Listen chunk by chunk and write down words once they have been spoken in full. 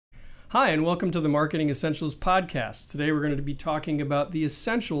Hi, and welcome to the Marketing Essentials podcast. Today we're going to be talking about the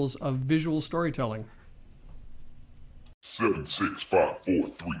essentials of visual storytelling. 7, 6, 5, 4, 3,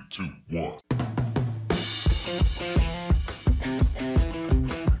 2, 1.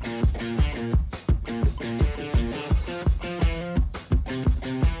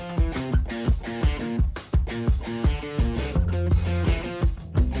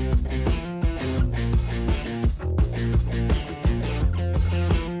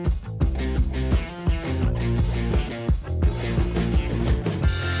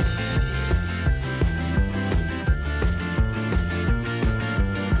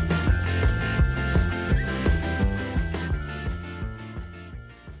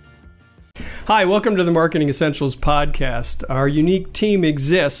 Hi, welcome to the Marketing Essentials podcast. Our unique team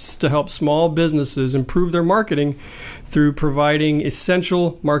exists to help small businesses improve their marketing through providing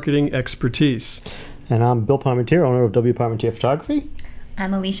essential marketing expertise. And I'm Bill Parmentier, owner of W. Parmentier Photography.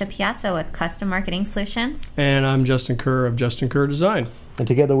 I'm Alicia Piazza with Custom Marketing Solutions. And I'm Justin Kerr of Justin Kerr Design. And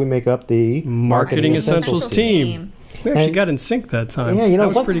together we make up the Marketing Essentials team. We actually got in sync that time. Yeah,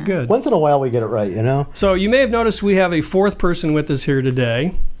 that was pretty good. Once in a while we get it right, you know? So you may have noticed we have a fourth person with us here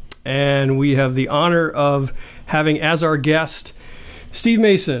today. And we have the honor of having as our guest Steve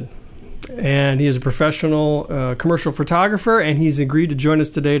Mason. And he is a professional commercial photographer, and he's agreed to join us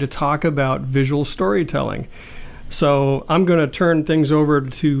today to talk about visual storytelling. So I'm going to turn things over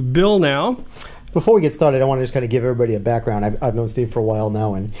to Bill now. Before we get started, I want to just kind of give everybody a background. I've known Steve for a while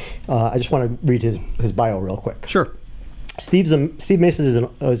now, and I just want to read his bio real quick. Sure. Steve Mason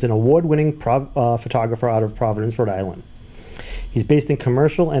is an award-winning photographer out of Providence, Rhode Island. He's based in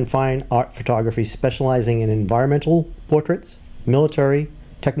commercial and fine art photography, specializing in environmental portraits, military,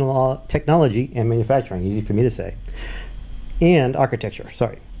 technology, and manufacturing, easy for me to say, and architecture,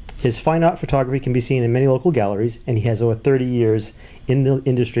 sorry. His fine art photography can be seen in many local galleries, and he has over 30 years in the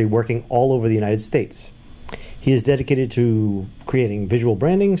industry working all over the United States. He is dedicated to creating visual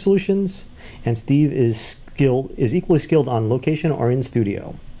branding solutions, and Steve is equally skilled on location or in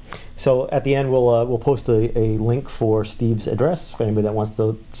studio. So at the end, we'll post a link for Steve's address for anybody that wants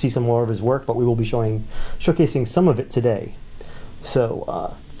to see some more of his work, but we will be showcasing some of it today.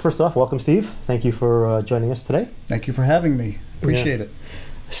 So first off, welcome, Steve. Thank you for joining us today. Thank you for having me. Appreciate it.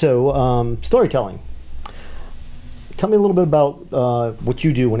 So storytelling. Tell me a little bit about what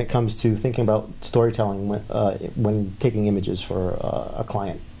you do when it comes to thinking about storytelling when taking images for a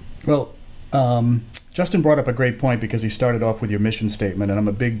client. Well, Justin brought up a great point because he started off with your mission statement, and I'm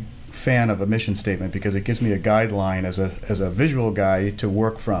a big fan of a mission statement because it gives me a guideline as a visual guy to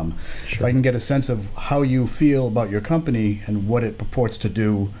work from. Sure. If I can get a sense of how you feel about your company and what it purports to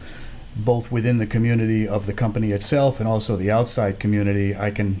do, both within the community of the company itself and also the outside community,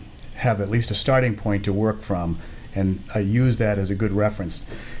 I can have at least a starting point to work from, and I use that as a good reference.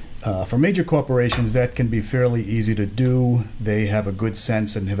 For major corporations, that can be fairly easy to do. They have a good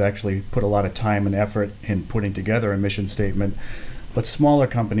sense and have actually put a lot of time and effort in putting together a mission statement. But smaller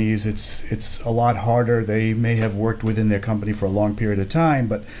companies, it's a lot harder. They may have worked within their company for a long period of time,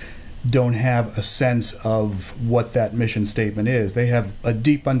 but don't have a sense of what that mission statement is. They have a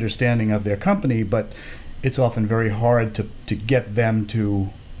deep understanding of their company, but it's often very hard to get them to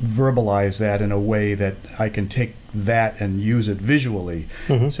verbalize that in a way that I can take that and use it visually.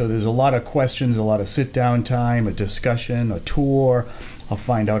 Mm-hmm. So there's a lot of questions, a lot of sit-down time, a discussion, a tour. I'll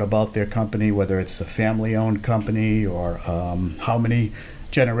find out about their company, whether it's a family-owned company or how many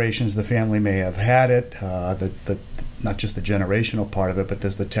generations the family may have had it, not just the generational part of it, but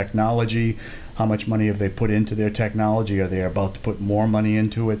there's the technology. How much money have they put into their technology? Are they about to put more money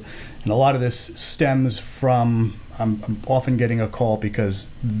into it? And a lot of this stems from, I'm often getting a call because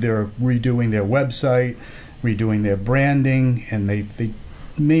they're redoing their website, redoing their branding, and they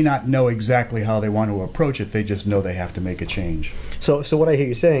may not know exactly how they want to approach it. They just know they have to make a change. So what I hear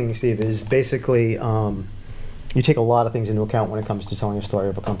you saying, Steve, is basically you take a lot of things into account when it comes to telling a story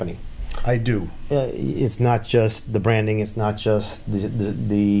of a company. I do. It's not just the branding. It's not just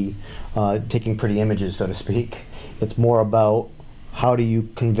the taking pretty images, so to speak. It's more about how do you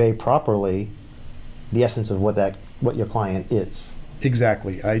convey properly the essence of what your client is.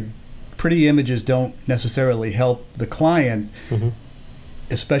 Exactly. Pretty images don't necessarily help the client, mm-hmm.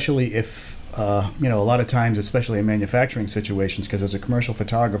 especially if a lot of times, especially in manufacturing situations, because as a commercial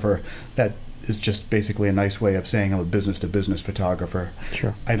photographer, that is just basically a nice way of saying I'm a business-to-business photographer.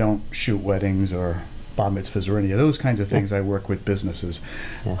 Sure. I don't shoot weddings or bar mitzvahs or any of those kinds of things. Yeah. I work with businesses.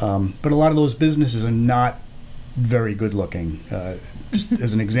 Yeah. But a lot of those businesses are not very good looking. Just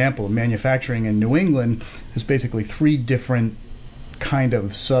as an example, manufacturing in New England is basically 3 different kind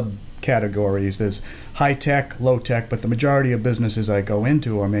of categories. There's high tech, low tech, but the majority of businesses I go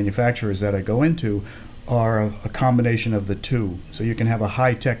into, or manufacturers that I go into, are a combination of the two. So you can have a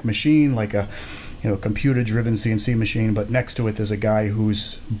high tech machine like a computer driven CNC machine, but next to it there's a guy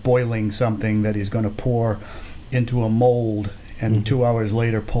who's boiling something that he's going to pour into a mold and 2 hours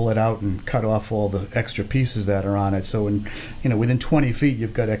later pull it out and cut off all the extra pieces that are on it. So within 20 feet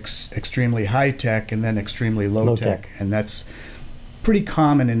you've got extremely high tech and then extremely low tech, and that's pretty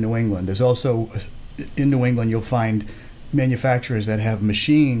common in New England. There's also, in New England, you'll find manufacturers that have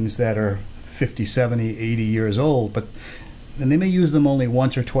machines that are 50, 70, 80 years old, and they may use them only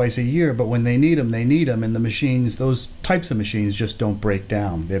once or twice a year, but when they need them, and the machines, those types of machines just don't break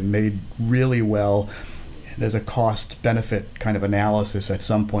down. They're made really well. There's a cost-benefit kind of analysis. At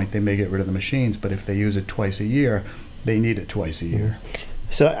some point, they may get rid of the machines, but if they use it twice a year, they need it twice a year.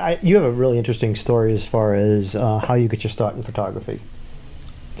 So you have a really interesting story as far as how you get your start in photography.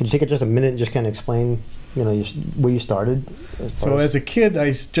 Can you take just a minute and just kind of explain, where you started? So as a kid,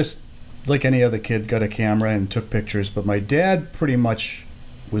 I just, like any other kid, got a camera and took pictures, but my dad pretty much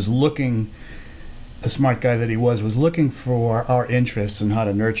was looking, the smart guy that he was looking for our interests and how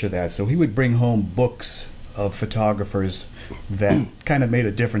to nurture that. So he would bring home books of photographers that kind of made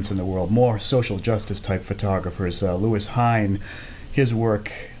a difference in the world, more social justice type photographers. Lewis Hine, his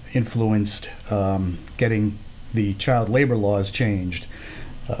work influenced getting the child labor laws changed.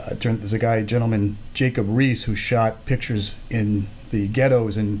 There's a gentleman, Jacob Reese, who shot pictures in the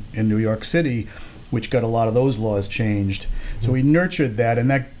ghettos in New York City, which got a lot of those laws changed. So we nurtured that, and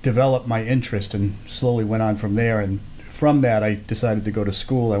that developed my interest and slowly went on from there. And from that, I decided to go to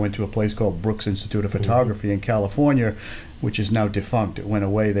school. I went to a place called Brooks Institute of Photography in California, which is now defunct. It went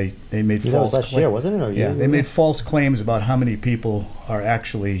away. They made false claims. Last year, wasn't it? Or they made false claims about how many people are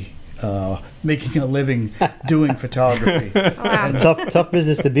actually making a living doing photography. Wow. Tough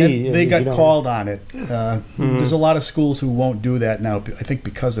business to be. They got called on it. There's a lot of schools who won't do that now, I think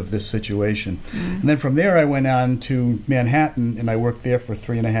because of this situation. And then from there I went on to Manhattan, and I worked there for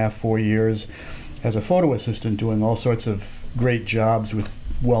 3.5, 4 years as a photo assistant, doing all sorts of great jobs with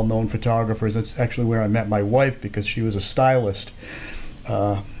well-known photographers. That's actually where I met my wife, because she was a stylist.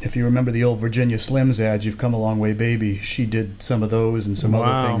 If you remember the old Virginia Slims ads, "You've come a long way, baby," she did some of those and some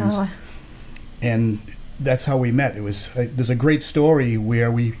other things. Oh. And that's how we met. There's a great story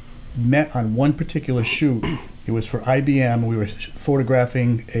where we met on one particular shoot. It was for IBM. We were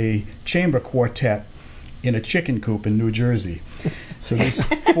photographing a chamber quartet in a chicken coop in New Jersey. So these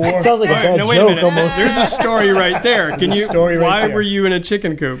four... Sounds like a bad wait a joke minute. almost. There's a story right there. Why there. were you in a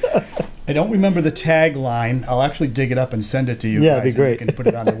chicken coop? I don't remember the tagline. I'll actually dig it up and send it to you Yeah, guys. it'd be great. And you can put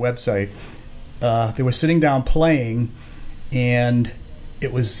it on the website. They were sitting down playing, and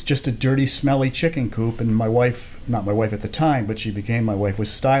it was just a dirty, smelly chicken coop. And my wife, not my wife at the time, but she became my wife,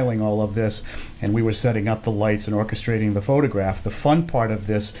 was styling all of this. And we were setting up the lights and orchestrating the photograph. The fun part of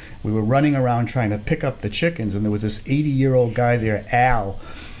this, we were running around trying to pick up the chickens. And there was this 80-year-old guy there, Al.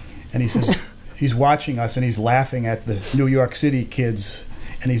 And he says, he's watching us, and he's laughing at the New York City kids.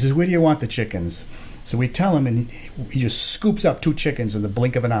 And he says, "Where do you want the chickens?" So we tell him, and he just scoops up 2 chickens in the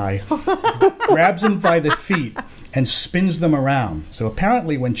blink of an eye, grabs them by the feet, and spins them around. So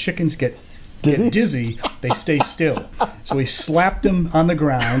apparently when chickens get dizzy, they stay still. So he slapped them on the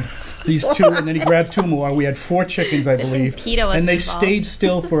ground, these 2, and then he grabbed 2 more. We had 4 chickens, I believe. And they stayed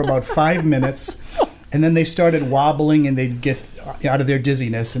still for about 5 minutes. And then they started wobbling, and they'd get out of their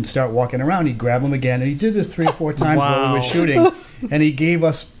dizziness and start walking around. He'd grab them again, and he did this 3 or 4 times while we were shooting. And he gave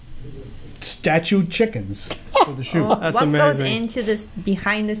us statued chickens for the shoot. That's what amazing. goes into this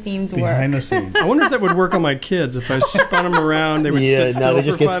behind-the-scenes work? Behind the scenes. I wonder if that would work on my kids. If I spun them around, they would sit still they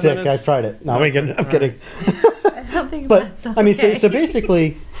just for get 5 sick. minutes. I tried it. No, I'm kidding. I don't think But that's I mean, okay. so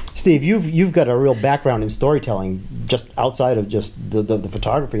basically, Steve, you've got a real background in storytelling, just outside of just the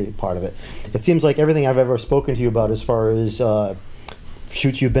photography part of it. It seems like everything I've ever spoken to you about, as far as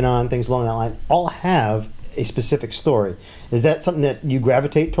shoots you've been on, things along that line, all have a specific story. Is that something that you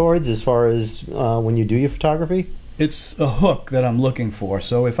gravitate towards, as far as when you do your photography? It's a hook that I'm looking for.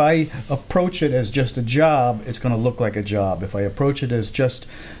 So if I approach it as just a job, it's going to look like a job. If I approach it as just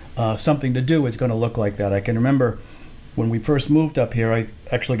something to do, it's going to look like that. I can remember when we first moved up here, I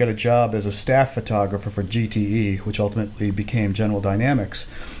actually got a job as a staff photographer for GTE, which ultimately became General Dynamics.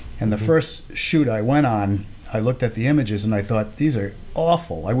 And the first shoot I went on, I looked at the images and I thought, these are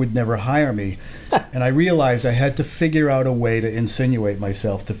awful. I would never hire me. And I realized I had to figure out a way to insinuate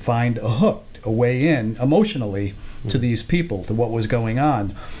myself, to find a hook, a way in emotionally to these people, to what was going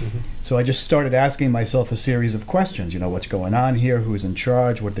on. So I just started asking myself a series of questions. You know, what's going on here? Who's in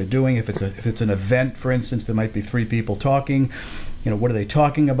charge? What they're doing? If it's an event, for instance, there might be 3 people talking. You know, what are they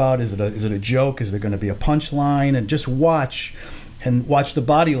talking about? Is it a joke? Is there going to be a punchline? And just watch the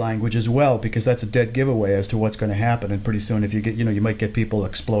body language as well, because that's a dead giveaway as to what's going to happen. And pretty soon, if you get, you might get people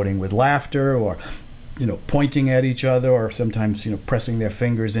exploding with laughter, or pointing at each other, or sometimes, pressing their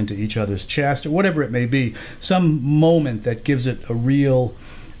fingers into each other's chest, or whatever it may be. Some moment that gives it a real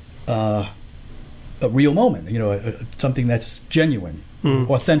moment, something that's genuine,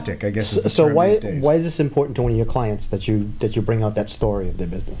 authentic, I guess. Is the So term why these days. is this important to one of your clients that you bring out that story of their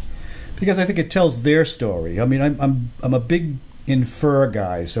business? Because I think it tells their story. I mean, I'm a big infer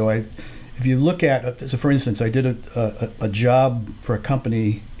guy, so if you look at, so for instance, I did a job for a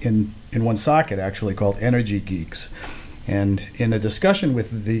company in Woonsocket, actually, called Energy Geeks. And in a discussion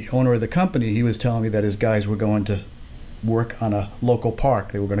with the owner of the company, he was telling me that his guys were going to work on a local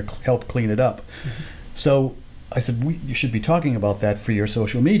park. They were going to help clean it up. So I said, you should be talking about that for your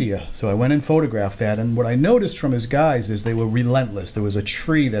social media. So I went and photographed that, and what I noticed from his guys is they were relentless. There was a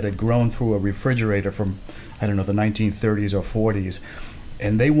tree that had grown through a refrigerator from, I don't know, the 1930s or 40s,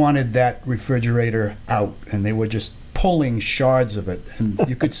 and they wanted that refrigerator out, and they were just pulling shards of it, and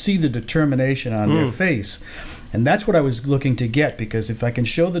you could see the determination on their face. And that's what I was looking to get, because if I can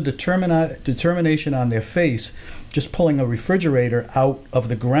show the determination on their face, just pulling a refrigerator out of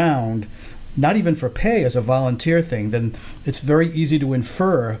the ground, not even for pay, as a volunteer thing, then it's very easy to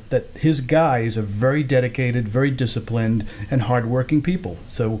infer that his guys are very dedicated, very disciplined, and hardworking people.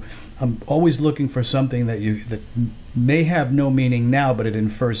 So I'm always looking for something that may have no meaning now, but it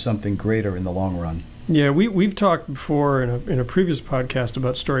infers something greater in the long run. Yeah, we've talked before in a previous podcast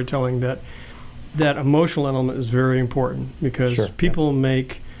about storytelling that emotional element is very important, because people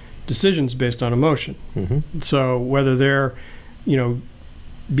make decisions based on emotion. So whether they're,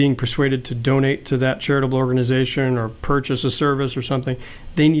 being persuaded to donate to that charitable organization or purchase a service or something,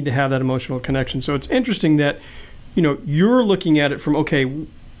 they need to have that emotional connection. So it's interesting that, you're looking at it from, okay,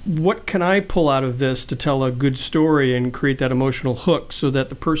 what can I pull out of this to tell a good story and create that emotional hook so that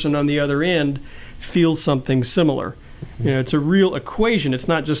the person on the other end feels something similar. It's a real equation. It's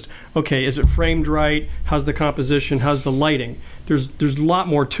not just, okay, is it framed right? How's the composition? How's the lighting? There's a lot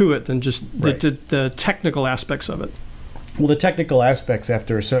more to it than just the technical aspects of it. Well, the technical aspects,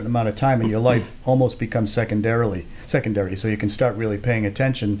 after a certain amount of time in your life, almost become secondary, so you can start really paying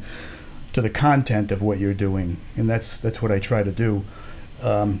attention to the content of what you're doing, and that's what I try to do.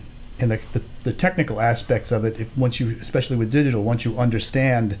 And the technical aspects of it, especially with digital, once you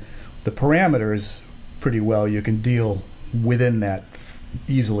understand the parameters pretty well, you can deal within that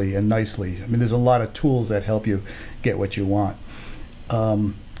easily and nicely. I mean, there's a lot of tools that help you get what you want.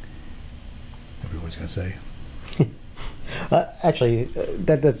 Everyone's going to say. Actually,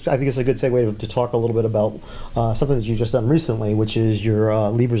 that's I think it's a good segue to talk a little bit about something that you've just done recently, which is your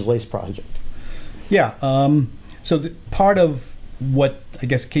Lieber's Lace project. Yeah. So part of what I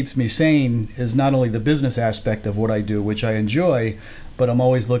guess keeps me sane is not only the business aspect of what I do, which I enjoy, but I'm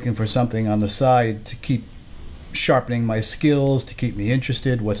always looking for something on the side to keep sharpening my skills, to keep me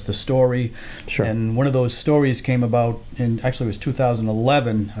interested. What's the story? Sure. And one of those stories came about actually it was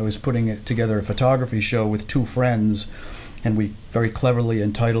 2011. I was putting together a photography show with 2 friends, and we very cleverly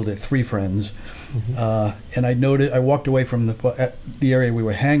entitled it 3 Friends. And I walked away from the area we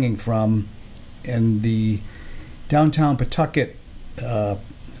were hanging from, and the downtown Pawtucket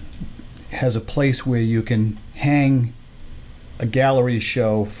has a place where you can hang a gallery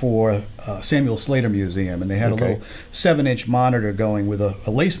show for Samuel Slater Museum, and they had a little 7-inch monitor going with a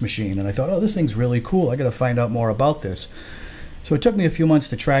lace machine, and I thought, oh, this thing's really cool. I got to find out more about this. So it took me a few months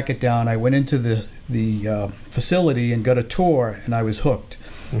to track it down. I went into the facility and got a tour, and I was hooked.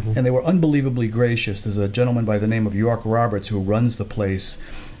 And they were unbelievably gracious. There's a gentleman by the name of York Roberts who runs the place,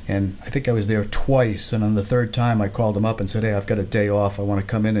 and I think I was there twice, and on the 3rd time I called him up and said, hey, I've got a day off. I want to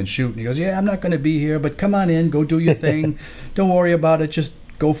come in and shoot. And he goes, yeah, I'm not going to be here, but come on in, go do your thing. Don't worry about it, just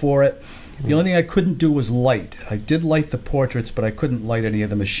go for it. The only thing I couldn't do was light. I did light the portraits, but I couldn't light any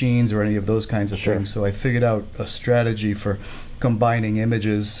of the machines or any of those kinds of things. So I figured out a strategy for combining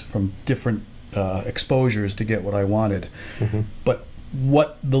images from different exposures to get what I wanted. But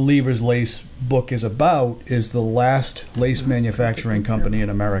what the Lieber's Lace book is about is the last lace manufacturing company in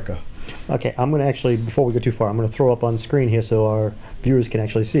America. Okay, I'm going to actually, before we go too far, I'm going to throw up on screen here so our viewers can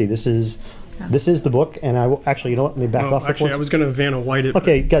actually see. This is the book, and I will actually, you know what, let me back off. Actually, I was going to Vanna White it.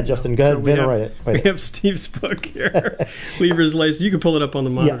 Okay, good, Justin. Go ahead, Vanna White it. We have Steve's book here, Lieber's Lace. You can pull it up on the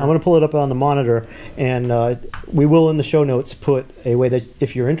monitor. Yeah, I'm going to pull it up on the monitor, and we will in the show notes put a way that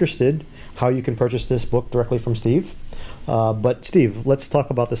if you're interested, how you can purchase this book directly from Steve. But Steve, let's talk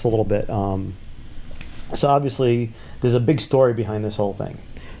about this a little bit. So obviously, there's a big story behind this whole thing.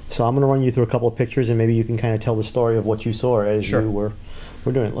 So I'm going to run you through a couple of pictures, and maybe you can kind of tell the story of what you saw as Sure. you were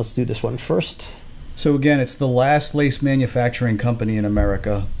doing it. Let's do this one first. So again, it's the last lace manufacturing company in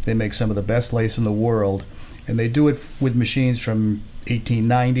America. They make some of the best lace in the world, and they do it with machines from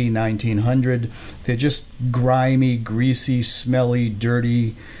 1890, 1900. They're just grimy, greasy, smelly,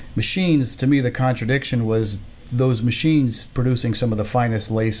 dirty machines. To me, the contradiction was those machines producing some of the finest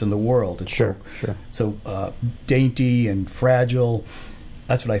lace in the world. It's Sure. so dainty and fragile.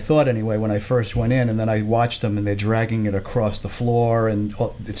 That's what I thought anyway when I first went in, and then I watched them and they're dragging it across the floor, and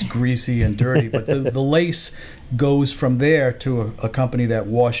it's greasy and dirty. But the lace goes from there to a company that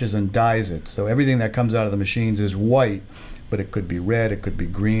washes and dyes it. So everything that comes out of the machines is white, but it could be red, it could be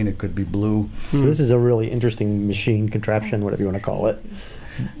green, it could be blue. So this is a really interesting machine contraption, whatever you want to call it.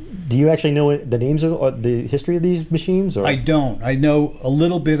 Do you actually know the names of or the history of these machines? Or? I don't. I know a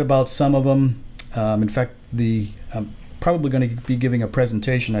little bit about some of them. In fact, I'm probably going to be giving a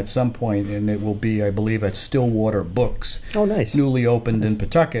presentation at some point, and it will be, I believe, at Stillwater Books. Oh, nice. Newly opened in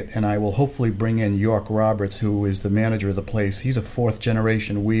Pawtucket, and I will hopefully bring in York Roberts, who is the manager of the place. He's a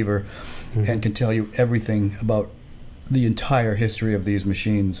fourth-generation weaver and can tell you everything about the entire history of these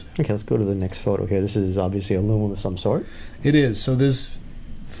machines. Okay, let's go to the next photo here. This is obviously aluminum of some sort. It is. So there's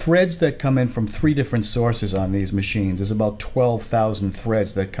threads that come in from 3 different sources on these machines. There's about 12,000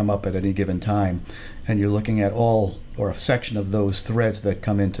 threads that come up at any given time, and you're looking at all or a section of those threads that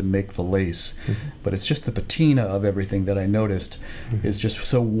come in to make the lace. But it's just the patina of everything that I noticed is just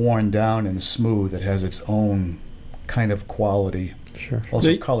so worn down and smooth. It has its own kind of quality. Sure.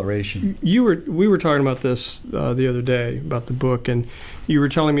 Also Now, coloration. We were talking about this the other day about the book, and you were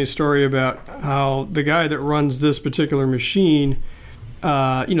telling me a story about how the guy that runs this particular machine,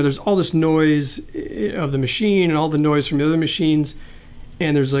 there's all this noise of the machine and all the noise from the other machines,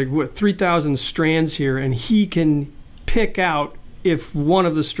 and there's like 3,000 strands here, and he can pick out if one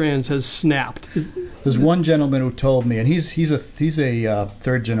of the strands has snapped. There's one gentleman who told me, and he's a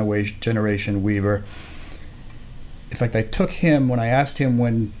third generation weaver. In fact, I took him when I asked him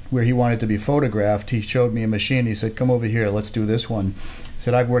where he wanted to be photographed. He showed me a machine. He said, "Come over here. Let's do this one." He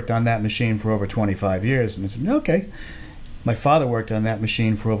said, "I've worked on that machine for over 25 years." And I said, "Okay." My father worked on that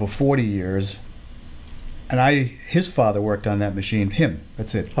machine for over 40 years. And his father worked on that machine.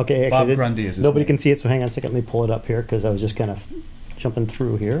 That's it. Okay, Bob actually, Grundy is his nobody name. can see it, so hang on a second. Let me pull it up here because I was just kind of jumping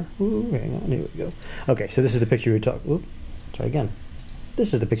through here. Ooh, hang on, here we go. Okay, so this is the picture you were talking. Try again.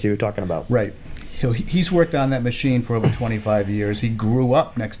 This is the picture you were talking about. Right. He's worked on that machine for over 25 years. He grew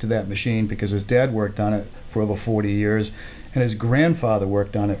up next to that machine because his dad worked on it for over 40 years, and his grandfather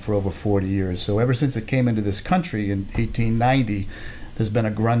worked on it for over 40 years. So ever since it came into this country in 1890, there's been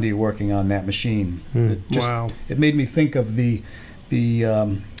a Grundy working on that machine. Wow. It made me think of the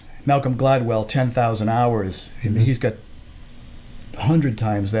Malcolm Gladwell 10,000 hours. I mean, he's got 100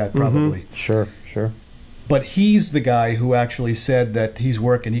 times that probably. Sure. But he's the guy who actually said that he's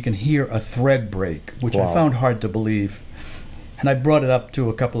working, he can hear a thread break, which I found hard to believe. And I brought it up to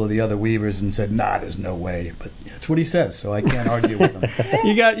a couple of the other weavers and said, "Nah, there's no way." But that's what he says, so I can't argue with him.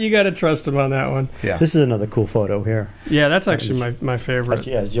 You got to trust him on that one. Yeah. This is another cool photo here. Yeah, that's actually my favorite.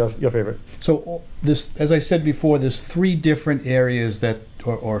 Yeah, it's your favorite. So this, as I said before, there's 3 different areas that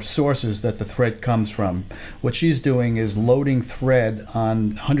or sources that the thread comes from. What she's doing is loading thread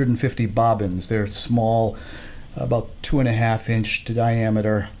on 150 bobbins. They're small, about 2.5-inch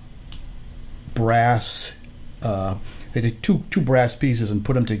diameter brass. They take two brass pieces and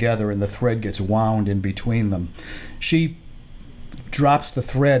put them together, and the thread gets wound in between them. She drops the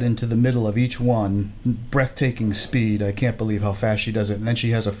thread into the middle of each one, breathtaking speed. I can't believe how fast she does it. And then she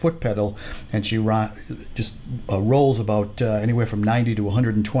has a foot pedal, and she just rolls about anywhere from 90 to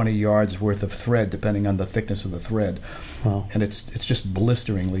 120 yards worth of thread, depending on the thickness of the thread. Wow. And it's just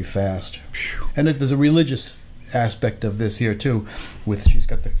blisteringly fast. And there's a religious aspect of this here too. She's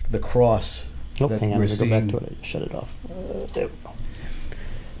got the cross. Oh, that hang on, we're let me go back seeing. to it. I just shut it off. There we go.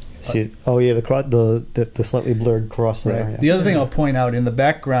 See, oh yeah, the slightly blurred cross there. Right. Yeah. The other thing I'll point out, in the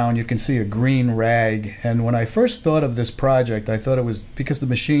background you can see a green rag, and when I first thought of this project, I thought it was, because the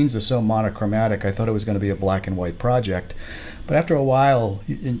machines are so monochromatic, I thought it was going to be a black and white project. But after a while,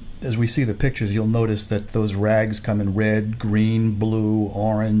 as we see the pictures, you'll notice that those rags come in red, green, blue,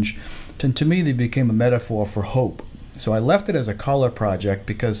 orange, and to me they became a metaphor for hope. So I left it as a color project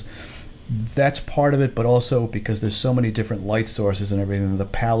because that's part of it, but also because there's so many different light sources and everything, the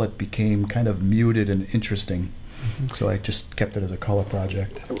palette became kind of muted and interesting. So I just kept it as a color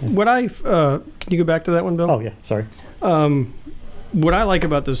project. Can you go back to that one, Bill? Oh yeah, sorry. what I like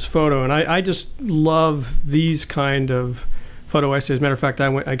about this photo, and I just love these kind of photo essays. As a matter of fact,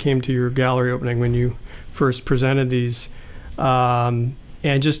 I came to your gallery opening when you first presented these, and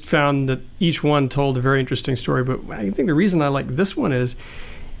just found that each one told a very interesting story. But I think the reason I like this one is,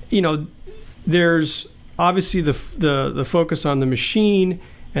 there's obviously the focus on the machine,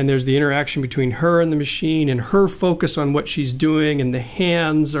 and there's the interaction between her and the machine, and her focus on what she's doing, and the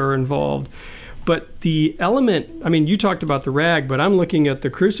hands are involved. But the element, I mean, you talked about the rag, but I'm looking at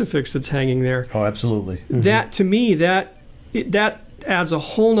the crucifix that's hanging there. Oh, absolutely. Mm-hmm. That, to me, that adds a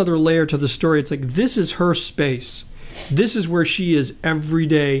whole nother layer to the story. It's like, this is her space. This is where she is every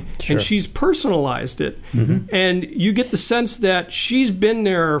day, Sure. and she's personalized it. And you get the sense that she's been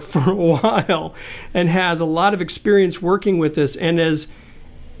there for a while and has a lot of experience working with this, and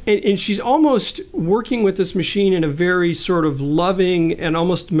she's almost working with this machine in a very sort of loving and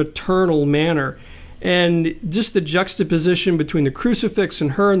almost maternal manner. And just the juxtaposition between the crucifix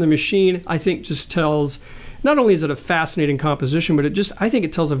and her and the machine, I think just tells, not only is it a fascinating composition, but I think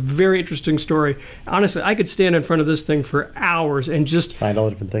it tells a very interesting story. Honestly, I could stand in front of this thing for hours and just Find all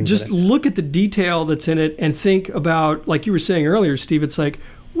different things. just in it. look at the detail that's in it and think about, like you were saying earlier, Steve, it's like,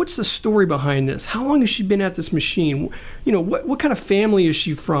 what's the story behind this? How long has she been at this machine? What kind of family is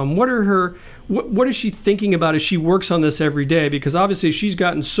she from? What is she thinking about as she works on this every day? Because obviously she's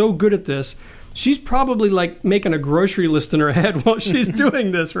gotten so good at this. She's probably like making a grocery list in her head while she's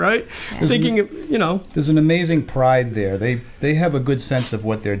doing this, right? Thinking of, There's an amazing pride there. They have a good sense of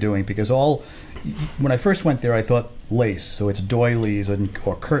what they're doing, because when I first went there, I thought lace, so it's doilies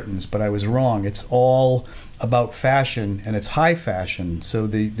or curtains, but I was wrong. It's all about fashion, and it's high fashion. So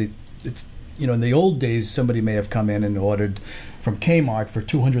it's in the old days, somebody may have come in and ordered from Kmart for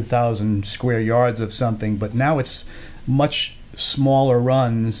 200,000 square yards of something, but now it's much smaller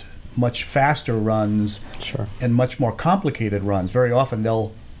runs, much faster runs, Sure. and much more complicated runs. Very often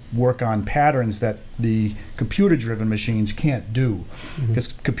they'll work on patterns that the computer-driven machines can't do, because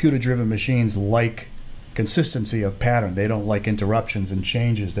computer-driven machines like consistency of pattern. They don't like interruptions and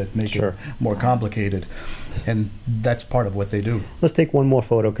changes that make Sure. it more complicated, and that's part of what they do. Let's take one more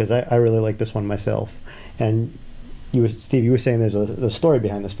photo, because I really like this one myself. And Steve, you were saying there's a story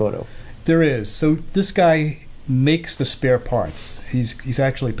behind this photo. There is. So this guy makes the spare parts. He's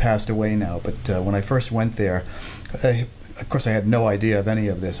actually passed away now, but when I first went there, of course I had no idea of any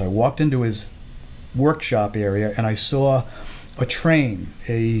of this. I walked into his workshop area and I saw a train,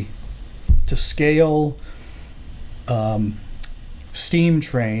 to scale steam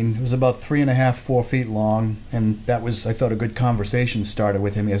train. It was about 3.5, 4 feet long, and that was, I thought, a good conversation starter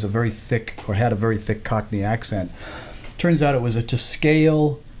with him. He has had a very thick Cockney accent. Turns out it was a to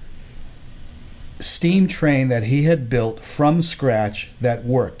scale steam train that he had built from scratch that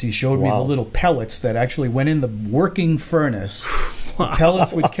worked. He showed me the Wow. little pellets that actually went in the working furnace. The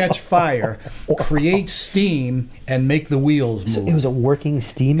pellets would catch fire, create steam, and make the wheels move. So it was a working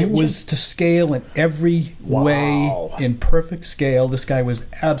steam It engine? was to scale in every way, in perfect scale. This guy was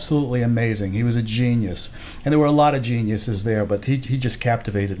absolutely amazing. He was a genius. And there were a lot of geniuses there, but he just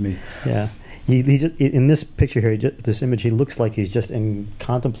captivated me. Yeah. He just, in this picture here, this image, he looks like he's just in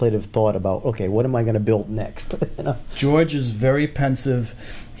contemplative thought about, okay, what am I going to build next? George is very pensive.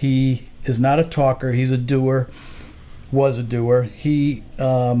 He is not a talker. He's a doer. Was a doer. He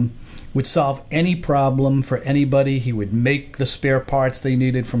would solve any problem for anybody. He would make the spare parts they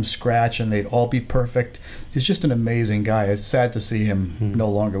needed from scratch, and they'd all be perfect. He's just an amazing guy. It's sad to see him no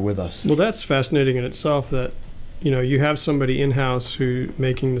longer with us. well, that's fascinating in itself that, you have somebody in-house who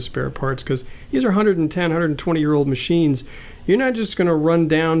making the spare parts, because these are 110, 120-year-old machines. You're not just going to run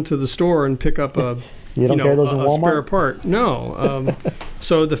down to the store and pick up a You don't carry those in a Walmart? spare part. No.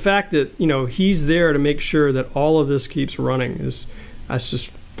 So the fact that he's there to make sure that all of this keeps running that's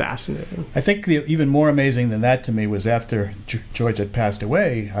just fascinating. I think even more amazing than that to me was after George had passed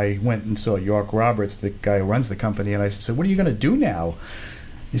away, I went and saw York Roberts, the guy who runs the company, and I said, "What are you going to do now?"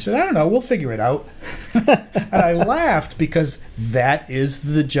 He said, "I don't know, we'll figure it out." And I laughed, because that is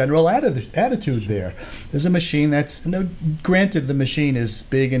the general attitude there. There's a machine granted the machine is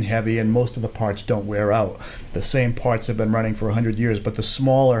big and heavy and most of the parts don't wear out. The same parts have been running for 100 years, but the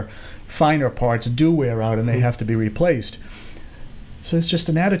smaller, finer parts do wear out and they have to be replaced. So it's just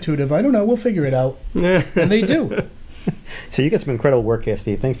an attitude of, I don't know, we'll figure it out. And they do. So you got some incredible work here,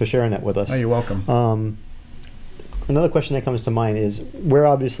 Steve. Thanks for sharing that with us. Oh, you're welcome. Another question that comes to mind is, we're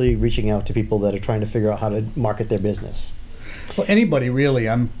obviously reaching out to people that are trying to figure out how to market their business. Well, anybody really.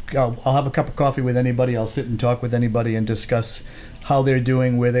 I'll have a cup of coffee with anybody. I'll sit and talk with anybody and discuss how they're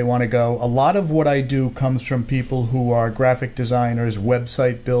doing, where they want to go. A lot of what I do comes from people who are graphic designers,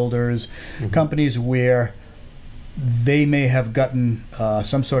 website builders, companies where they may have gotten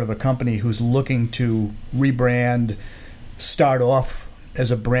some sort of a company who's looking to rebrand, start off as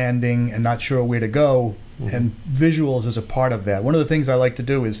a branding and not sure where to go, and visuals is a part of that. One of the things I like to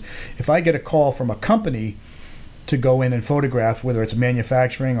do is, if I get a call from a company to go in and photograph, whether it's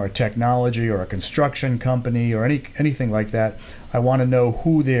manufacturing or technology or a construction company or anything like that, I want to know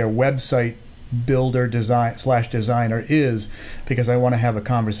who their website builder designer is, because I want to have a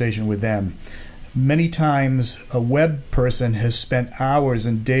conversation with them. Many times a web person has spent hours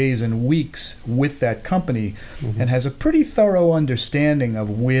and days and weeks with that company and has a pretty thorough understanding of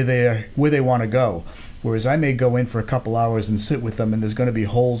where they want to go. Whereas I may go in for a couple hours and sit with them, and there's going to be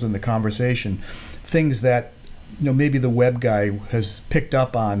holes in the conversation, things that maybe the web guy has picked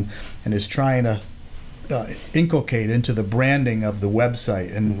up on and is trying to inculcate into the branding of the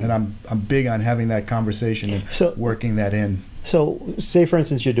website. And I'm big on having that conversation and working that in. So, say for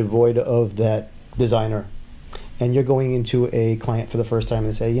instance you're devoid of that designer, and you're going into a client for the first time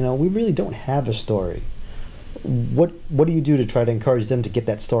and say, we really don't have a story. What do you do to try to encourage them to get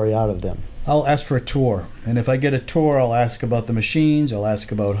that story out of them? I'll ask for a tour, and if I get a tour, I'll ask about the machines, I'll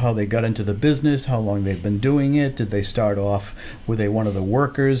ask about how they got into the business, how long they've been doing it, did they start off, were they one of the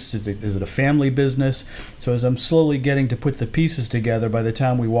workers, is it a family business? So as I'm slowly getting to put the pieces together, by the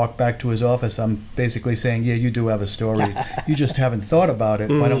time we walk back to his office, I'm basically saying, yeah, you do have a story, you just haven't thought about it,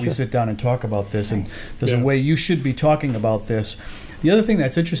 why don't we sit down and talk about this, and there's a way you should be talking about this. The other thing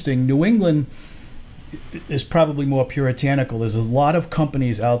that's interesting, New England is probably more puritanical. There's a lot of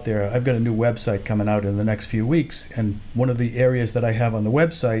companies out there. I've got a new website coming out in the next few weeks, and one of the areas that I have on the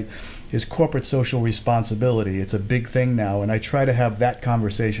website is corporate social responsibility. It's a big thing now, and I try to have that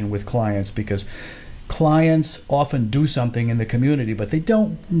conversation with clients, because clients often do something in the community, but they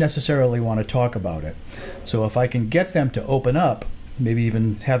don't necessarily want to talk about it. So if I can get them to open up, maybe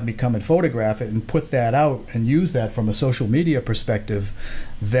even have me come and photograph it and put that out and use that from a social media perspective,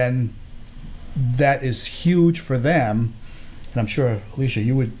 then that is huge for them. And I'm sure, Alicia,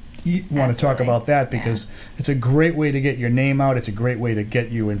 you would want to talk about that, because it's a great way to get your name out. It's a great way to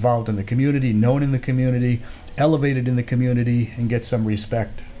get you involved in the community, known in the community, elevated in the community, and get some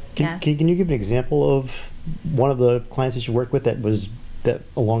respect. Can you give an example of one of the clients that you worked with that was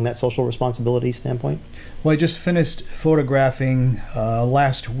along that social responsibility standpoint? Well, I just finished photographing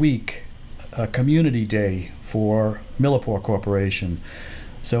last week a community day for Millipore Corporation.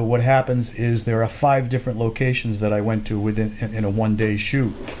 So what happens is there are 5 different locations that I went to in a one-day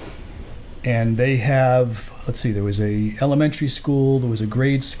shoot. And they have, let's see, there was a elementary school, there was a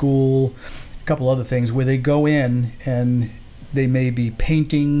grade school, a couple other things where they go in and they may be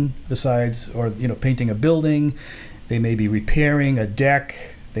painting the sides, or painting a building, they may be repairing a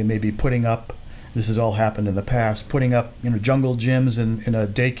deck, they may be putting up, this has all happened in the past, putting up jungle gyms in a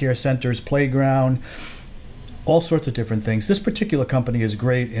daycare center's playground. All sorts of different things. This particular company is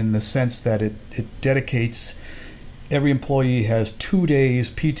great in the sense that it dedicates, every employee has 2 days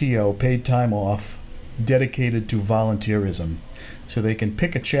PTO, paid time off, dedicated to volunteerism. So they can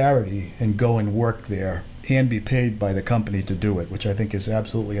pick a charity and go and work there and be paid by the company to do it, which I think is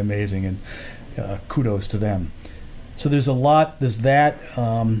absolutely amazing, and kudos to them. So there's a lot, there's that.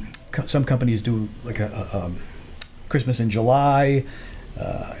 Some companies do like a Christmas in July.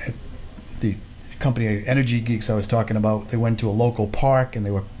 The company Energy Geeks I was talking about, they went to a local park and they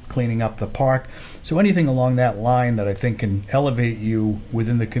were cleaning up the park. So anything along that line that I think can elevate you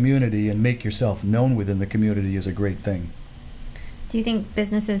within the community and make yourself known within the community is a great thing. Do you think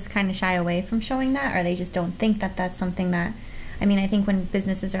businesses kind of shy away from showing that, or they just don't think that that's something that, I think when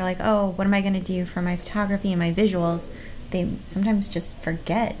businesses are like, oh, what am I going to do for my photography and my visuals, they sometimes just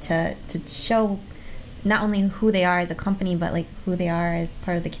forget to show not only who they are as a company, but like who they are as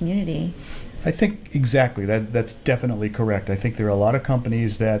part of the community. I think exactly that's definitely correct. I think there are a lot of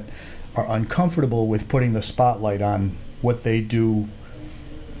companies that are uncomfortable with putting the spotlight on what they do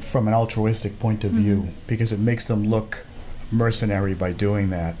from an altruistic point of view, because it makes them look mercenary by doing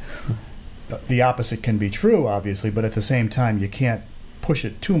that. The opposite can be true, obviously, but at the same time you can't push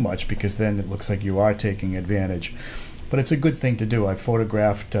it too much, because then it looks like you are taking advantage. But it's a good thing to do. I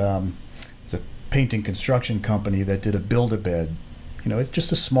photographed there's a painting construction company that did a build-a-bed. It's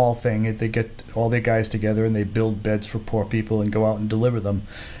just a small thing. They get all their guys together and they build beds for poor people and go out and deliver them.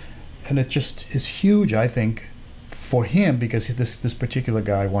 And it just is huge, I think, for him, because this particular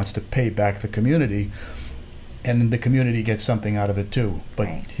guy wants to pay back the community, and the community gets something out of it too. But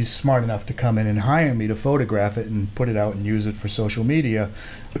he's smart enough to come in and hire me to photograph it and put it out and use it for social media,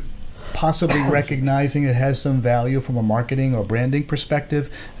 possibly recognizing it has some value from a marketing or branding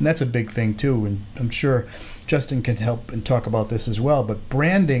perspective. And that's a big thing too. And I'm sure Justin can help and talk about this as well. But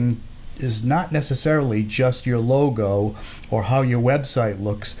branding is not necessarily just your logo or how your website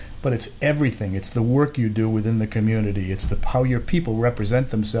looks, but it's everything. It's the work you do within the community. It's how your people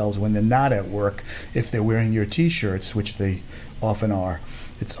represent themselves when they're not at work, if they're wearing your T-shirts, which they often are.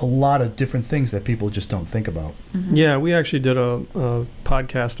 It's a lot of different things that people just don't think about. Mm-hmm. Yeah, we actually did a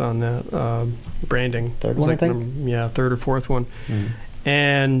podcast on that, branding. Third one, I think? Yeah, third or fourth one.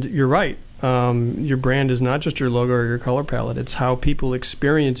 And you're right. Your brand is not just your logo or your color palette. It's how people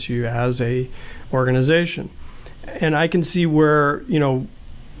experience you as a organization. And I can see where, you know,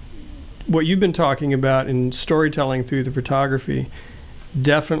 what you've been talking about in storytelling through the photography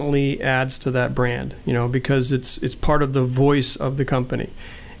definitely adds to that brand, you know, because it's part of the voice of the company,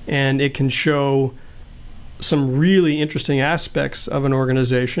 and it can show some really interesting aspects of an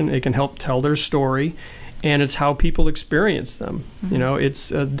organization. It can help tell their story, and it's how people experience them. You know, it's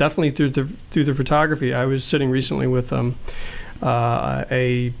definitely through the photography. I was sitting recently with a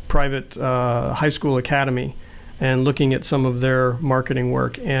private high school academy and looking at some of their marketing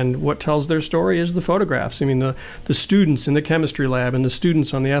work, and what tells their story is the photographs. I mean, the students in the chemistry lab, and the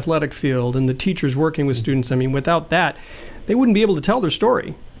students on the athletic field, and the teachers working with students. I mean, without that, they wouldn't be able to tell their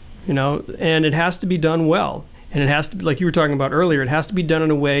story, you know, and it has to be done well. And it has to be, like you were talking about earlier, it has to be done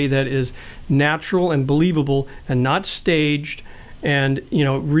in a way that is natural and believable and not staged, and, you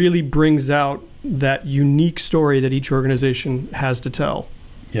know, really brings out that unique story that each organization has to tell.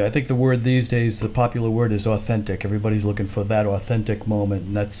 Yeah, I think the word these days, the popular word is authentic. Everybody's looking for that authentic moment,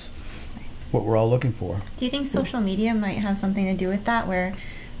 and that's what we're all looking for. Do you think social media might have something to do with that, where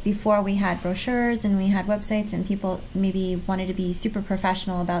before we had brochures and we had websites and people maybe wanted to be super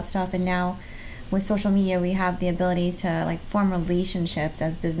professional about stuff, and now with social media we have the ability to like form relationships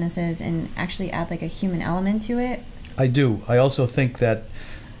as businesses and actually add like a human element to it? I do. I also think that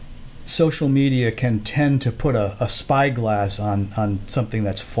social media can tend to put a spyglass on something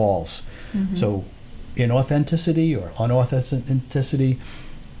that's false. So inauthenticity or unauthenticity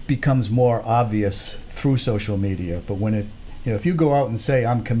becomes more obvious through social media. But when if you go out and say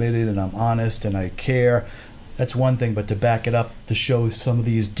I'm committed and I'm honest and I care, that's one thing. But to back it up, to show some of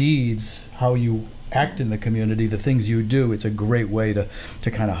these deeds, how you act in the community, the things you do, it's a great way to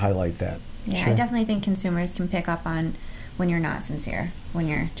kind of highlight that. Yeah, I definitely think consumers can pick up on when you're not sincere, when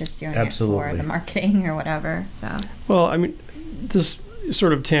you're just doing it for the marketing or whatever. So, well, I mean, this is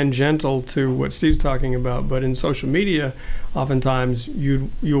sort of tangential to what Steve's talking about, but in social media, oftentimes you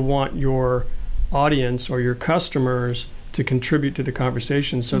want your audience or your customers to contribute to the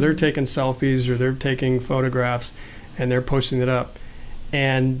conversation. So they're taking selfies or they're taking photographs and they're posting it up.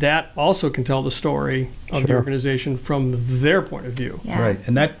 And that also can tell the story of the organization from their point of view. Yeah. Right,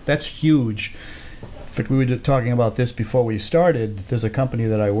 and that's huge. In fact, we were talking about this before we started. There's a company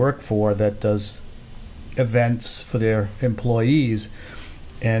that I work for that does events for their employees,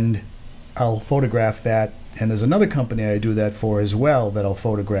 and I'll photograph that. And there's another company I do that for as well that I'll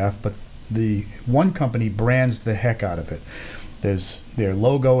photograph, but the one company brands the heck out of it. There's their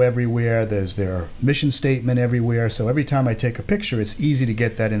logo everywhere, there's their mission statement everywhere, so every time I take a picture, it's easy to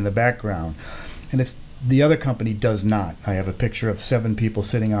get that in the background. And the other company does not. I have a picture of 7 people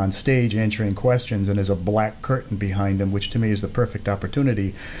sitting on stage answering questions, and there's a black curtain behind them, which to me is the perfect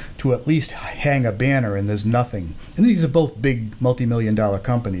opportunity to at least hang a banner, and there's nothing. And these are both big multi-million-dollar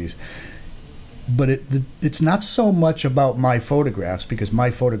companies. But it's not so much about my photographs, because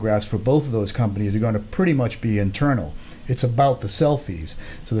my photographs for both of those companies are going to pretty much be internal. It's about the selfies.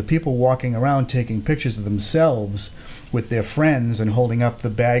 So the people walking around taking pictures of themselves with their friends and holding up the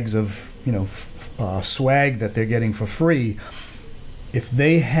bags of, you know, swag that they're getting for free, if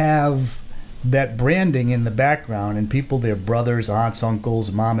they have that branding in the background and people, their brothers, aunts,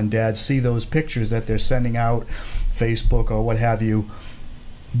 uncles, mom and dad, see those pictures that they're sending out, Facebook or what have you,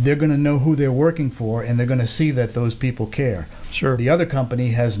 they're going to know who they're working for, and they're going to see that those people care. Sure. The other company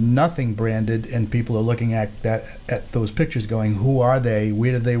has nothing branded, and people are looking at those pictures going, who are they?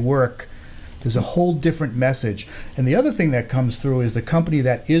 Where do they work? There's a whole different message. And the other thing that comes through is the company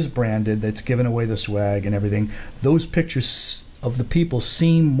that is branded, that's giving away the swag and everything, those pictures of the people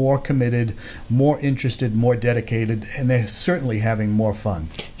seem more committed, more interested, more dedicated, and they're certainly having more fun.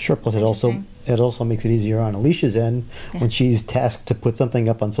 Sure, plus it also makes it easier on Alicia's end when she's tasked to put something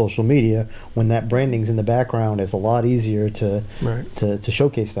up on social media. When that branding's in the background, it's a lot easier to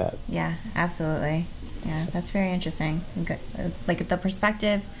showcase that. Yeah, absolutely. Yeah, that's very interesting. Like the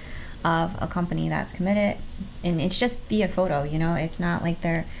perspective of a company that's committed, and it's just via photo, you know, it's not like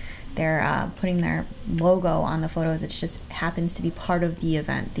they're putting their logo on the photos. It just happens to be part of the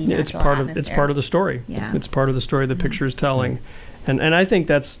event. It's part of the story. Yeah, it's part of the story the picture is telling, and I think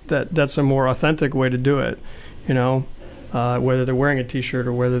that's a more authentic way to do it. You know, whether they're wearing a T-shirt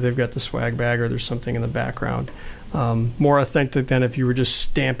or whether they've got the swag bag or there's something in the background. More authentic than if you were just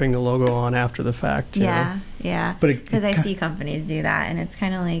stamping the logo on after the fact. You know? Yeah. But Because I see companies do that, and it's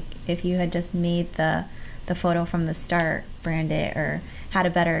kind of like if you had just made the photo from the start, brand it, or had a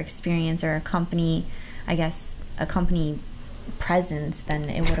better experience, or a company presence, then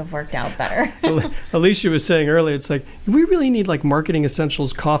it would have worked out better. Alicia was saying earlier, it's like we really need like Marketing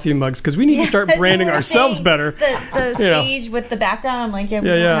Essentials coffee mugs because we need to start branding ourselves better. The stage with the background, I'm like, we don't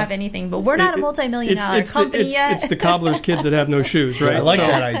have anything, but we're not a multi-million-dollar company yet. It's the cobbler's kids that have no shoes, right? I like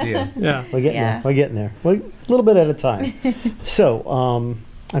that idea. Yeah, We're getting there. We're getting there. Well, a little bit at a time. So,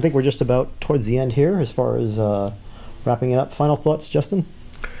 I think we're just about towards the end here as far as wrapping it up. Final thoughts, Justin?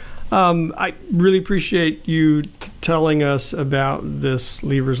 I really appreciate you telling us about this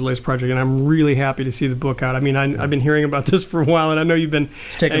Lever's Lace project, and I'm really happy to see the book out. I mean, I've been hearing about this for a while, and I know you've been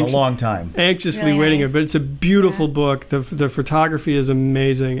It's taken a long time. Anxiously Really waiting nice. it, but it's a beautiful book. The photography is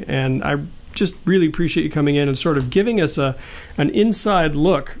amazing, and I just really appreciate you coming in and sort of giving us an inside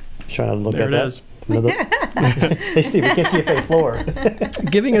look. Trying to look There at it that. is. Hey, Steve, we can't see your face. Lower.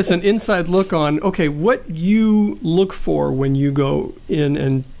 Giving us an inside look on, okay, what you look for when you go in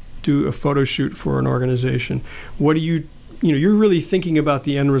and do a photo shoot for an organization. What do you're really thinking about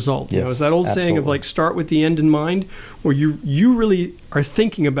the end result. Yes, It's that old saying of absolutely. like start with the end in mind, where you really are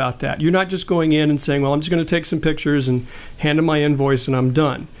thinking about that. You're not just going in and saying, well, I'm just going to take some pictures and hand them my invoice and I'm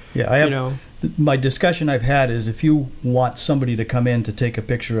done. Yeah, I have. My discussion I've had is if you want somebody to come in to take a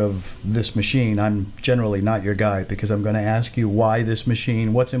picture of this machine, I'm generally not your guy because I'm going to ask you why this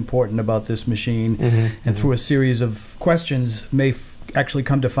machine, what's important about this machine, and through a series of questions may actually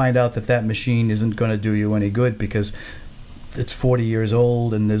come to find out that machine isn't going to do you any good because it's 40 years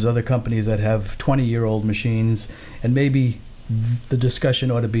old and there's other companies that have 20-year-old machines, and maybe the discussion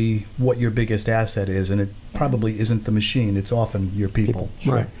ought to be what your biggest asset is, and it probably isn't the machine. It's often your people.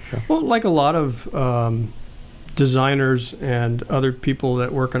 Right. Sure. Well, like a lot of designers and other people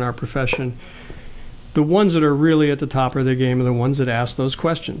that work in our profession, the ones that are really at the top of their game are the ones that ask those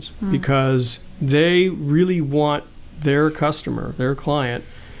questions because they really want their customer, their client,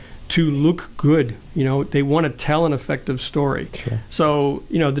 to look good. They want to tell an effective story. Sure. So,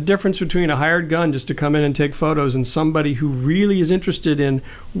 the difference between a hired gun just to come in and take photos and somebody who really is interested in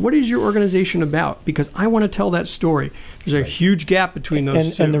what is your organization about? Because I want to tell that story. There's a huge gap between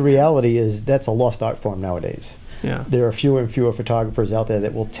those two. And the reality is that's a lost art form nowadays. Yeah. There are fewer and fewer photographers out there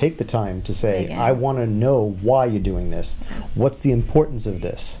that will take the time to say, Dig in. I want to know why you're doing this. What's the importance of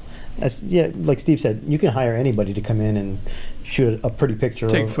this? Like Steve said, you can hire anybody to come in and shoot a pretty picture.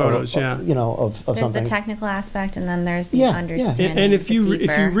 Take photos, of There's something. the technical aspect, and then there's the understanding. And if the you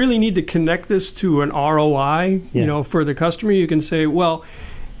deeper. really need to connect this to an ROI, for the customer, you can say, well,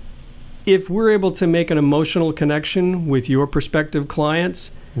 if we're able to make an emotional connection with your prospective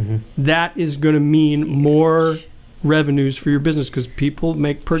clients, that is going to mean more revenues for your business because people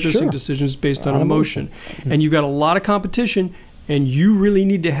make purchasing decisions based on emotion. And you've got a lot of competition, and you really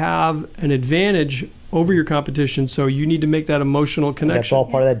need to have an advantage over your competition, so you need to make that emotional connection. That's all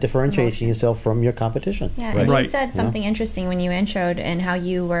part of that differentiating yourself from your competition. Yeah, and you said something interesting when you introed and how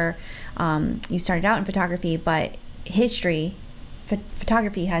you were, you started out in photography, but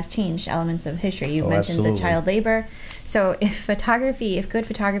photography has changed elements of history. You mentioned absolutely. the child labor. So if good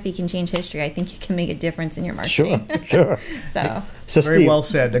photography can change history, I think it can make a difference in your marketing. Sure. So Very Steve, well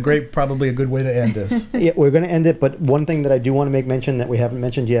said. Probably a good way to end this. yeah, we're going to end it, but one thing that I do want to make mention that we haven't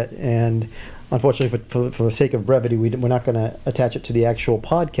mentioned yet, and unfortunately for the sake of brevity, we're not going to attach it to the actual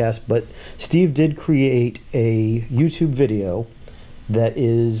podcast, but Steve did create a YouTube video that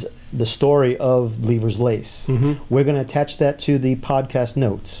is the story of Lever's Lace. We're going to attach that to the podcast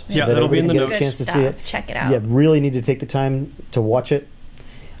notes. Yeah, that that'll be in the everybody notes. can get a chance to see it. Check it out. Yeah, really need to take the time to watch it.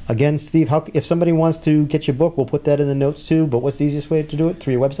 Again, Steve, if somebody wants to get your book, we'll put that in the notes too, but what's the easiest way to do it?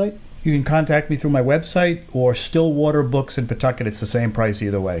 Through your website? You can contact me through my website or Stillwater Books in Pawtucket. It's the same price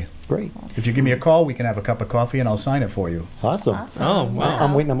either way. Great. If you give me a call, we can have a cup of coffee and I'll sign it for you. Awesome. Oh, wow.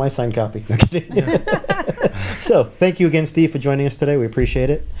 I'm waiting on my signed copy. No kidding. So, thank you again, Steve, for joining us today. We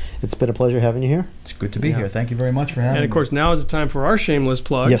appreciate it. It's been a pleasure having you here. It's good to be here. Thank you very much for having me. And of course, now is the time for our shameless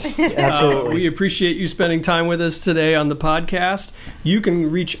plug. Yes, absolutely. We appreciate you spending time with us today on the podcast. You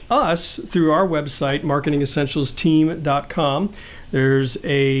can reach us through our website, marketingessentialsteam.com. There's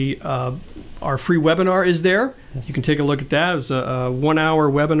our free webinar is there. Yes. You can take a look at that. It's a 1-hour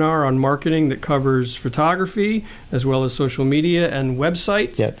webinar on marketing that covers photography as well as social media and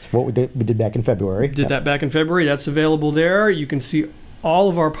websites. Yeah, it's what we did back in February. Did that back in February. That's available there. You can see all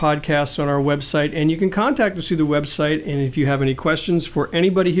of our podcasts on our website, and you can contact us through the website. And if you have any questions for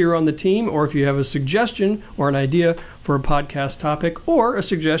anybody here on the team, or if you have a suggestion or an idea for a podcast topic, or a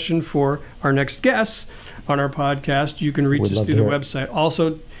suggestion for our next guests on our podcast, you can reach us through the website.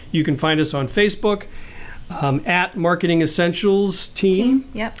 Also, you can find us on Facebook at Marketing Essentials Team.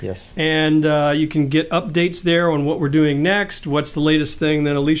 Yep. Yes. And you can get updates there on what we're doing next. What's the latest thing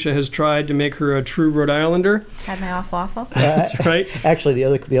that Alicia has tried to make her a true Rhode Islander? Had my off waffle. That's right. Actually,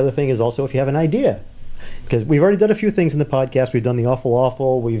 the other thing is also if you have an idea, because we've already done a few things in the podcast. We've done the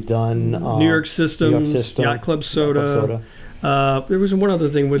Awful. We've done New York Systems, Yacht Club Soda. There was one other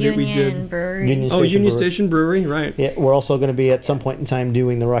thing with it we did. Brewery. Union Station Brewery, right. Yeah, we're also going to be at some point in time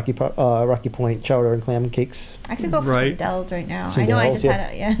doing the Rocky Point chowder and clam cakes. I could go for some Dells right now. Some I know Dells, I just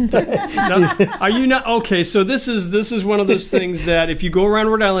had it. Yeah. Are you not okay? So this is one of those things that if you go around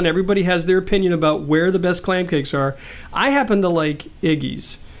Rhode Island, everybody has their opinion about where the best clam cakes are. I happen to like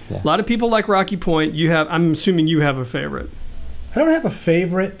Iggy's. Yeah. A lot of people like Rocky Point. I'm assuming you have a favorite. I don't have a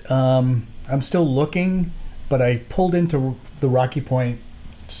favorite. I'm still looking, but I pulled into the Rocky Point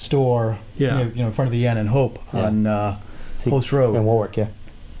store, in front of the Inn and Hope on Post Road in Warwick,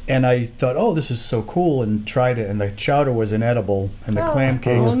 And I thought, oh, this is so cool, and tried it, and the chowder was inedible, and the clam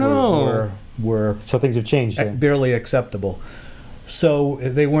cakes were so things have changed. Barely acceptable. So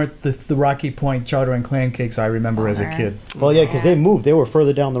they weren't the Rocky Point chowder and clam cakes I remember as a kid. Well, yeah, because they moved. They were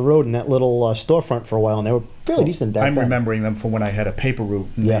further down the road in that little storefront for a while, and they were fairly decent back then. I'm remembering them from when I had a paper route,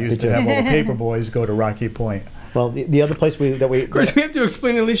 and they used to have all the paper boys go to Rocky Point. Well, the other place of course, we have to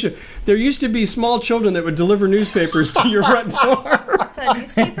explain to Alicia. There used to be small children that would deliver newspapers to your front door. What's a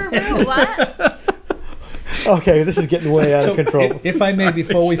newspaper route? What? Okay, this is getting way out of control. If I may,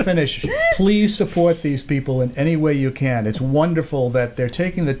 before we finish, please support these people in any way you can. It's wonderful that they're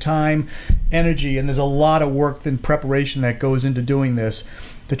taking the time, energy, and there's a lot of work and preparation that goes into doing this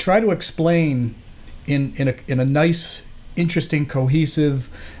to try to explain in a nice, interesting, cohesive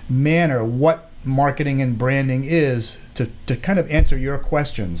manner what marketing and branding is to kind of answer your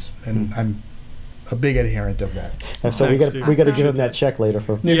questions. And I'm a big adherent of that. So we got to give him that check later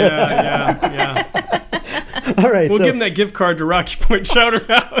for. Yeah. All right, we'll give him that gift card to Rocky Point Chowder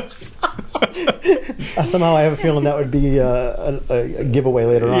House. Somehow I have a feeling that would be a giveaway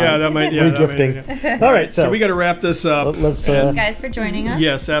later on. Yeah, that might. Yeah, regifting. All right, so we got to wrap this up. Let's. Thank you guys for joining us.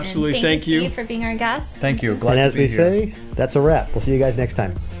 Yes, absolutely. And thank you, Steve, for being our guest. Thank you. Glad and as to be we here. say, that's a wrap. We'll see you guys next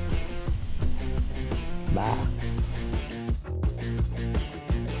time. Bye.